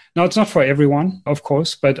partner. Now, it's not for everyone, of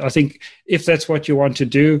course, but I think if that's what you want to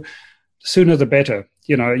do, sooner the better.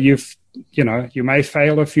 You may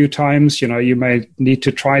fail a few times, you may need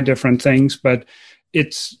to try different things, but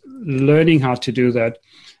it's learning how to do that.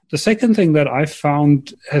 The second thing that I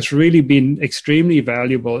found has really been extremely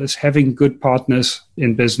valuable is having good partners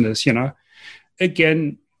in business,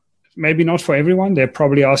 Again, maybe not for everyone. There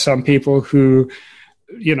probably are some people who,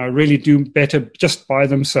 really do better just by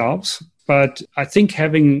themselves. But I think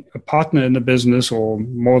having a partner in the business, or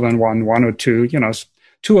more than one or two,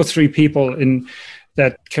 2 or 3 people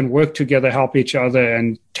that can work together, help each other,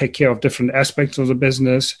 and take care of different aspects of the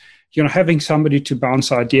business, having somebody to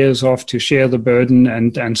bounce ideas off, to share the burden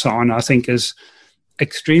and so on, I think is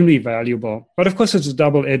extremely valuable. But of course, it's a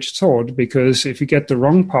double-edged sword, because if you get the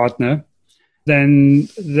wrong partner, then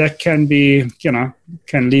that can be,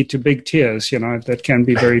 can lead to big tears, that can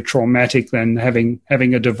be very traumatic than having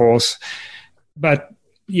a divorce. But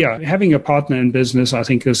yeah, having a partner in business, I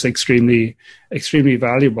think, is extremely, extremely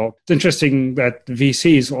valuable. It's interesting that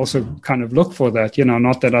VCs also kind of look for that,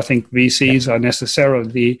 not that I think VCs are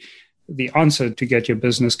necessarily the answer to get your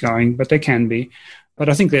business going, but they can be. But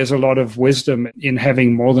I think there's a lot of wisdom in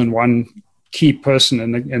having more than one key person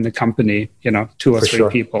in the company, 2 or 3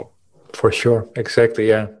 people. For sure. Exactly.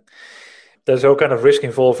 Yeah. There's all kind of risk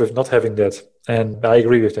involved with not having that. And I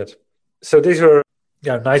agree with that. So these were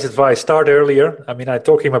nice advice. Start earlier. I mean, I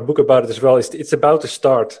talk in my book about it as well. It's about to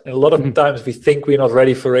start. And a lot of times we think we're not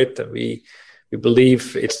ready for it. And we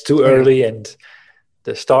believe it's too early and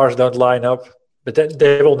the stars don't line up. But then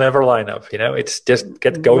they will never line up. It's just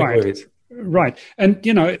get going with it. Right. And,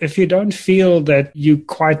 if you don't feel that you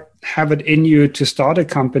quite have it in you to start a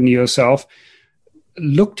company yourself,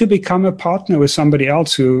 look to become a partner with somebody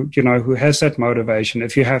else who has that motivation.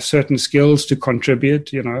 If you have certain skills to contribute,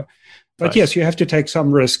 But nice. Yes, you have to take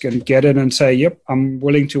some risk and get in and say, yep, I'm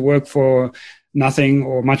willing to work for nothing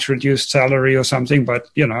or much reduced salary or something. But,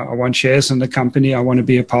 I want shares in the company. I want to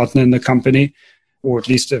be a partner in the company, or at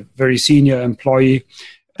least a very senior employee.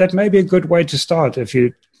 That may be a good way to start if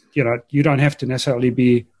you don't have to necessarily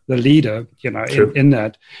be the leader, in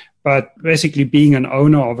that. But basically being an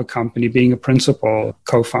owner of a company, being a principal,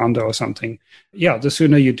 co-founder or something, the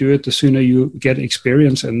sooner you do it, the sooner you get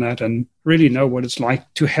experience in that and really know what it's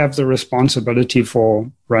like to have the responsibility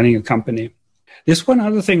for running a company. There's one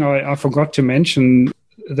other thing I forgot to mention,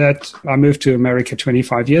 that I moved to America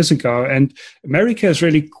 25 years ago, and America is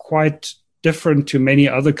really quite different to many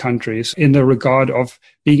other countries in the regard of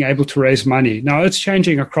being able to raise money. Now, it's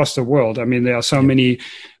changing across the world. I mean, there are so many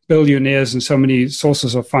billionaires and so many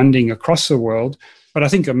sources of funding across the world. But I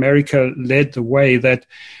think America led the way, that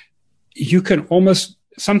you can almost,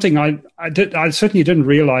 something I certainly didn't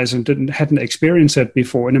realize and hadn't experienced that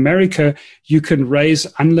before. In America, you can raise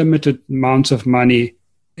unlimited amounts of money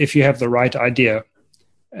if you have the right idea.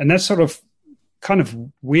 And that's sort of kind of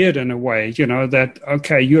weird in a way, that,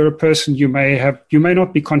 okay, you're a person, you may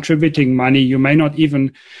not be contributing money, you may not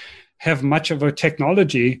even have much of a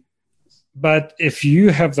technology, but if you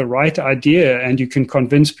have the right idea and you can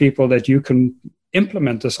convince people that you can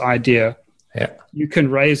implement this idea, you can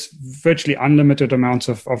raise virtually unlimited amounts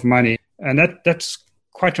of money. And that's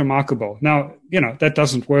quite remarkable. Now, that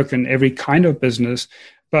doesn't work in every kind of business,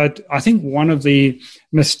 but I think one of the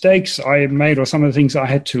mistakes I made, or some of the things I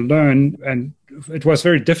had to learn, and it was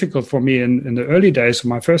very difficult for me in the early days of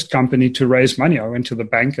my first company to raise money. I went to the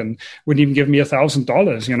bank and wouldn't even give me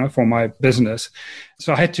 $1,000, for my business.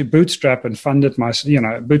 So I had to bootstrap and fund it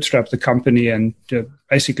bootstrap the company and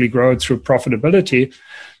basically grow it through profitability,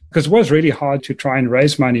 because it was really hard to try and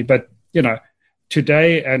raise money. But,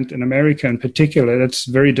 today, and in America in particular, that's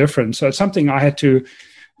very different. So it's something I had to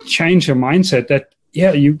change a mindset that,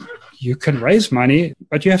 you can raise money,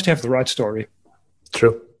 but you have to have the right story.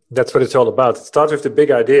 True. That's what it's all about. It starts with the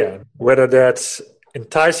big idea, whether that's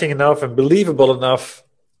enticing enough and believable enough,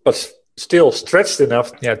 but still stretched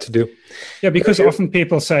enough to do. Yeah, because often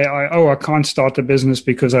people say, I can't start a business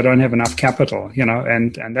because I don't have enough capital,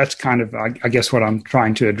 and that's kind of, I guess, what I'm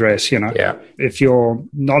trying to address, If your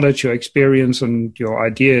knowledge, your experience, and your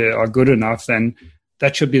idea are good enough, then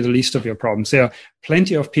that should be the least of your problems. There are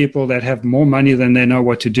plenty of people that have more money than they know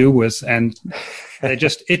what to do with, and they're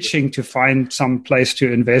just itching to find some place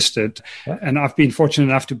to invest it. Yeah. And I've been fortunate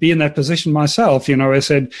enough to be in that position myself. I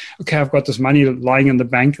said, okay, I've got this money lying in the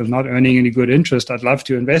bank and not earning any good interest. I'd love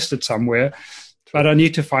to invest it somewhere, but I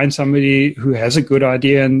need to find somebody who has a good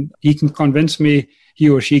idea, and he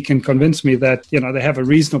or she can convince me that, they have a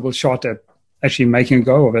reasonable shot at actually making a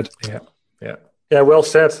go of it. Yeah, well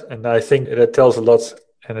said. And I think that tells a lot,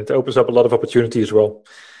 and it opens up a lot of opportunity as well.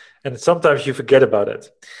 And sometimes you forget about it.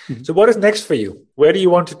 Mm-hmm. So what is next for you? Where do you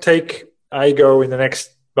want to take iGo in the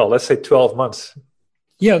next, let's say 12 months?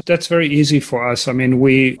 Yeah, that's very easy for us. I mean,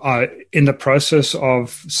 we are in the process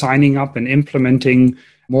of signing up and implementing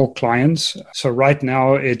more clients. So right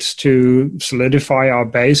now it's to solidify our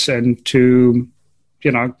base and to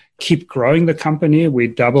keep growing the company. We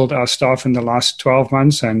doubled our staff in the last 12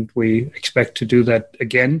 months, and we expect to do that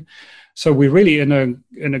again. So we're really in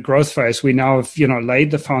a growth phase. We now have, laid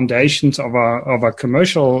the foundations of a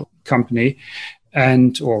commercial company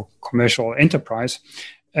or commercial enterprise.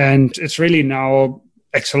 And it's really now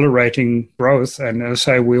accelerating growth. And as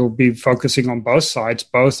I say, we'll be focusing on both sides,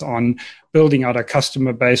 both on building out our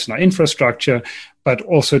customer base and our infrastructure, but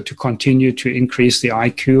also to continue to increase the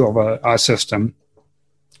IQ of our system.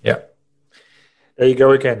 Yeah. There you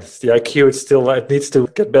go again. It's the IQ. It needs to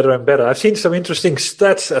get better and better. I've seen some interesting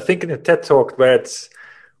stats, I think, in a TED Talk where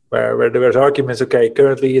there was arguments, okay,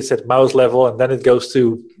 currently it's at mouse level and then it goes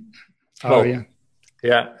to...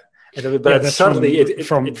 Yeah. But suddenly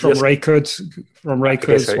from Ray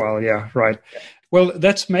Kurzweil, yeah, right. Well,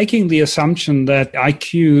 that's making the assumption that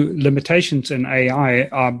IQ limitations in AI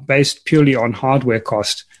are based purely on hardware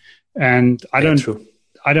cost. And I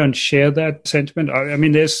don't share that sentiment. I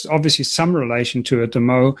mean, there's obviously some relation to it.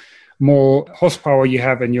 The more horsepower you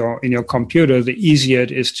have in your computer, the easier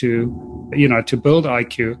it is to build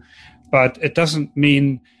IQ. But it doesn't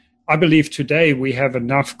mean, I believe today we have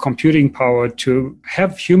enough computing power to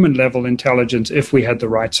have human level intelligence if we had the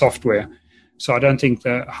right software. So I don't think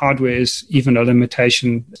the hardware is even a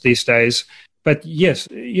limitation these days. But yes,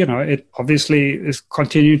 it obviously is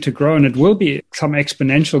continuing to grow, and it will be some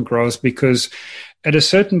exponential growth because at a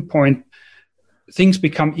certain point, things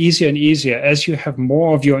become easier and easier as you have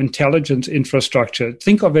more of your intelligence infrastructure.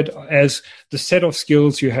 Think of it as the set of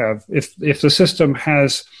skills you have. If the system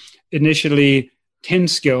has initially 10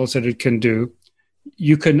 skills that it can do,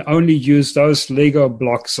 you can only use those Lego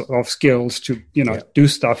blocks of skills to, do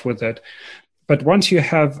stuff with it. But once you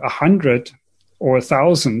have 100 or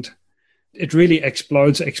 1,000, it really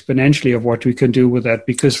explodes exponentially of what we can do with that,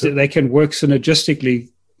 because they can work synergistically.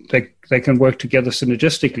 They can work together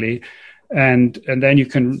synergistically, and then you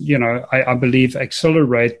can, I believe,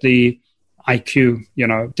 accelerate the IQ,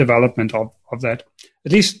 development of that.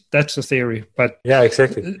 At least that's the theory. But yeah,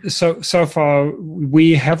 exactly. So far,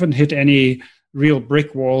 we haven't hit any real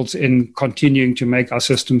brick walls in continuing to make our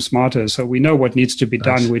system smarter. So we know what needs to be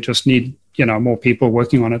done. We just need, more people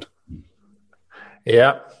working on it.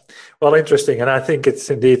 Yeah. Well, interesting. And I think it's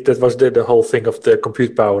indeed, that was the whole thing of the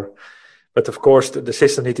compute power. But of course, the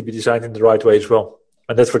system needs to be designed in the right way as well.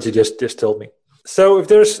 And that's what you just told me. So if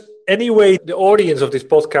there's any way the audience of this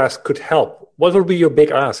podcast could help, what would be your big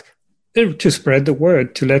ask? To spread the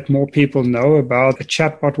word, to let more people know about a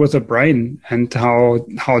chatbot with a brain and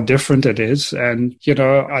how different it is. And,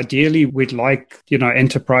 ideally, we'd like,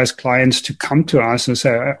 enterprise clients to come to us and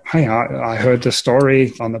say, hey, I heard the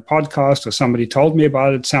story on the podcast, or somebody told me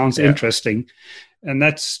about it. Sounds interesting. And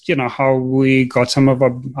that's, how we got some of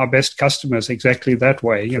our best customers exactly that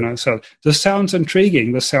way, So this sounds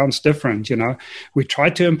intriguing. This sounds different, We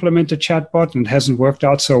tried to implement a chatbot and it hasn't worked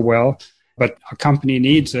out so well, but our company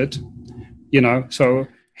needs it, So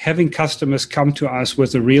having customers come to us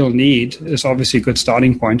with a real need is obviously a good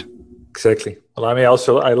starting point. Exactly. Well,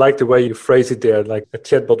 I like the way you phrase it there, like a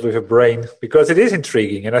chatbot with a brain, because it is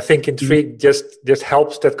intriguing. And I think intrigue just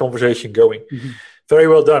helps that conversation going. Mm-hmm. Very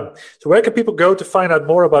well done. So where can people go to find out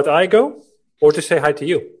more about iGo or to say hi to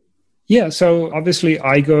you? Yeah, so obviously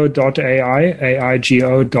iGo.ai,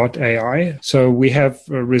 AIGO.ai. So we have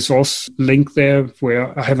a resource link there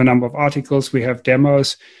where I have a number of articles. We have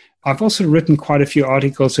demos. I've also written quite a few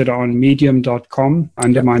articles that are on medium.com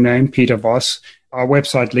under my name, Peter Voss. Our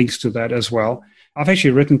website links to that as well. I've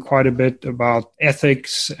actually written quite a bit about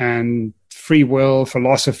ethics and free will,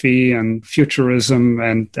 philosophy, and futurism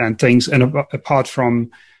and things. And apart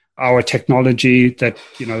from our technology that,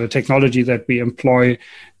 the technology that we employ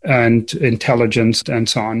and intelligence and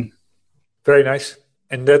so on. Very nice.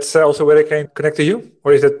 And that's also where they can connect to you?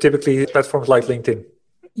 Or is that typically platforms like LinkedIn?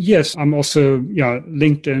 Yes, I'm also,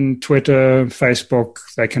 LinkedIn, Twitter, Facebook.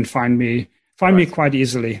 They can find me find me quite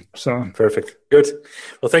easily. So perfect. Good.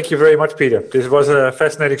 Well, thank you very much, Peter. This was a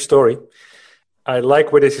fascinating story. I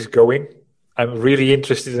like where this is going. I'm really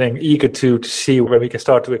interested and eager to see when we can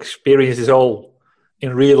start to experience this all in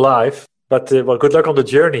real life. But good luck on the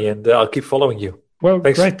journey, and I'll keep following you. Well,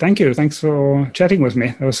 thanks. Great. Thank you. Thanks for chatting with me.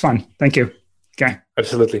 It was fun. Thank you. Okay.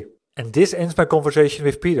 Absolutely. And this ends my conversation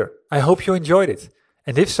with Peter. I hope you enjoyed it.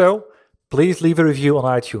 And if so, please leave a review on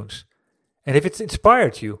iTunes. And if it's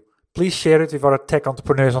inspired you, please share it with other tech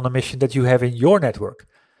entrepreneurs on a mission that you have in your network.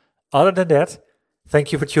 Other than that,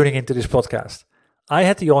 thank you for tuning into this podcast. I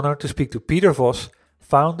had the honor to speak to Peter Vos,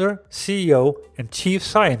 founder, CEO, and chief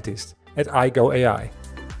scientist at iGo AI.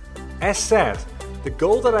 As said, the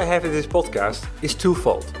goal that I have in this podcast is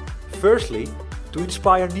twofold. Firstly, to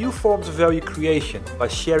inspire new forms of value creation by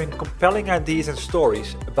sharing compelling ideas and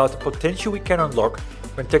stories about the potential we can unlock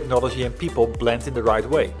when technology and people blend in the right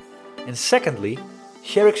way. And secondly,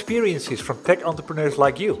 share experiences from tech entrepreneurs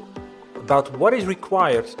like you about what is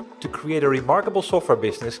required to create a remarkable software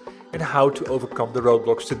business and how to overcome the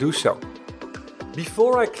roadblocks to do so.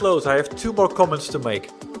 Before I close, I have 2 more comments to make.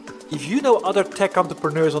 If you know other tech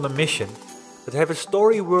entrepreneurs on a mission that have a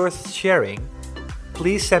story worth sharing,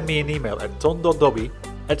 please send me an email at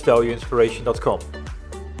ton.dobby@valueinspiration.com.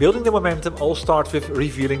 Building the momentum all starts with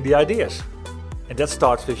revealing the ideas. And that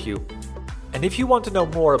starts with you. And if you want to know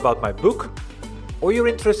more about my book, or you're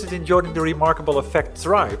interested in joining the Remarkable Effect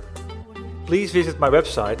tribe, please visit my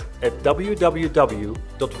website at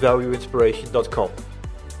www.valueinspiration.com.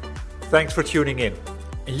 Thanks for tuning in.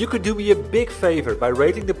 And you could do me a big favor by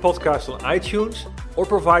rating the podcast on iTunes or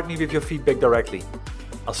provide me with your feedback directly.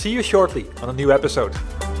 I'll see you shortly on a new episode.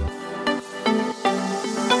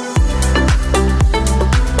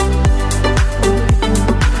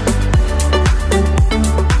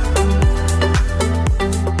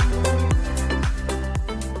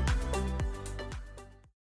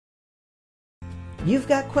 You've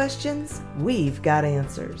got questions, we've got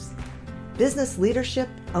answers. Business leadership,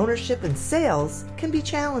 ownership, and sales can be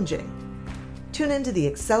challenging. Tune into the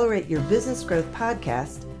Accelerate Your Business Growth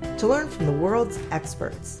podcast to learn from the world's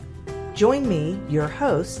experts. Join me, your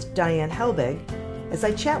host, Diane Helbig, as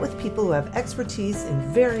I chat with people who have expertise in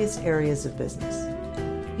various areas of business.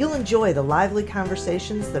 You'll enjoy the lively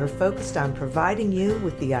conversations that are focused on providing you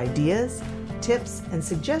with the ideas, tips, and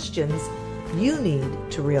suggestions you need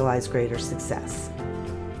to realize greater success.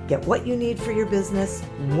 Get what you need for your business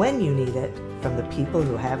when you need it from the people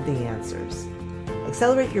who have the answers.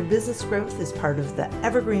 Accelerate Your Business Growth is part of the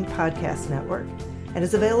Evergreen Podcast Network and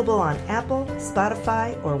is available on Apple,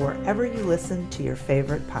 Spotify, or wherever you listen to your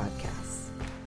favorite podcasts.